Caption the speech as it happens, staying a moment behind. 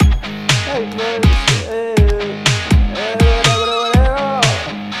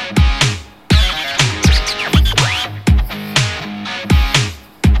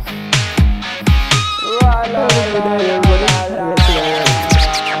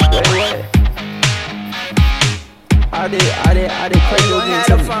I did crazy again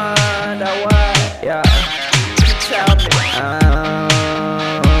to me. Yeah. Tell me.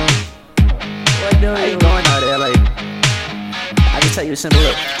 What do I you ain't going out there like. I can tell you a simple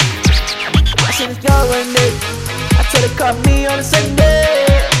look. I seen this girl one day. I told her call me on a Sunday.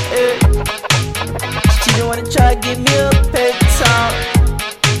 She don't wanna try to give me a pay talk.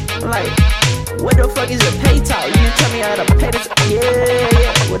 I'm like, what the fuck is a pay talk? You didn't tell me how to pay this.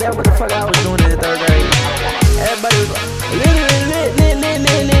 Yeah. Whatever the fuck I was doing in the 3rd grade. Everybody was like,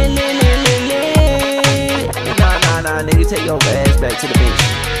 Nah, nigga, take your ass back to the bench.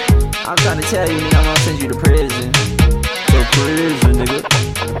 I'm trying to tell you, nigga, I'm gonna send you to prison. To prison, nigga.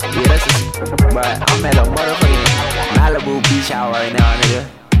 Yeah, that's just, but I'm at a motherfucking Malibu beach house right now, nigga.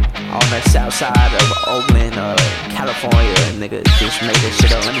 On the south side of Oakland, California, nigga. Just made this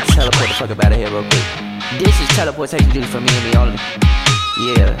shit up. Let me teleport the fuck up out of here real quick. This is teleportation juice for me and me only.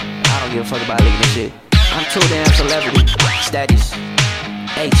 Yeah, I don't give a fuck about leaking this shit. I'm too damn celebrity status.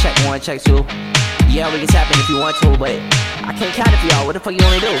 Hey, check 1, check 2. Yeah, we can tap in if you want to, but I can't count it for y'all. What the fuck you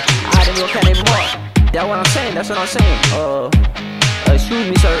want me to do? I didn't go count anymore. That's what I'm saying. That's what I'm saying. Excuse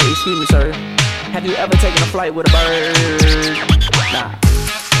me, sir. Excuse me, sir. Have you ever taken a flight with a bird? Nah.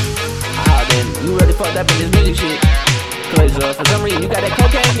 Then you really fucked up in this music shit. Cause for some reason you got that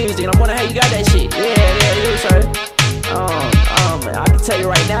cocaine music, and I'm wondering how you got that shit. Yeah, you, sir. I can tell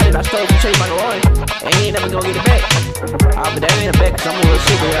you right now that I stole from Chase Michael, and he ain't never gonna get it back. But that ain't a back, cause I'm a real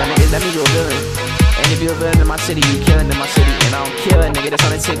superhero, nigga. That means you're a villain. And if you're a villain in my city, you killing in my city. And I don't kill a nigga, that's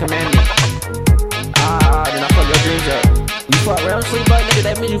on the 10 commandments. Then I fuck your dreams up. You fuck around sleep, but nigga,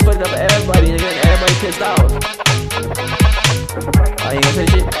 that means you fucked up everybody, nigga, and everybody pissed off. You ain't gonna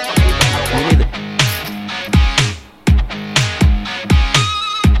say shit? Me neither.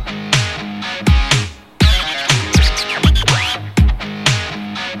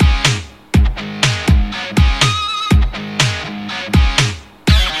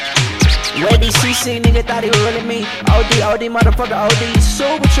 Where these CC nigga thought he was really me. OD, motherfucker, OD,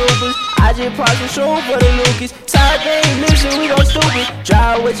 super troopers. I just brought some show for the Lucas. Side game, listen, we go stupid.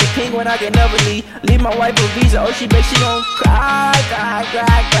 Drive with your pink when I can never leave. Leave my wife a visa, oh she bet she gon' cry.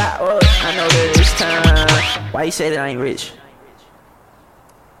 Oh, I know that it's time. Why you say that I ain't rich?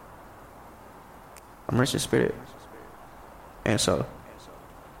 I'm rich in spirit. And so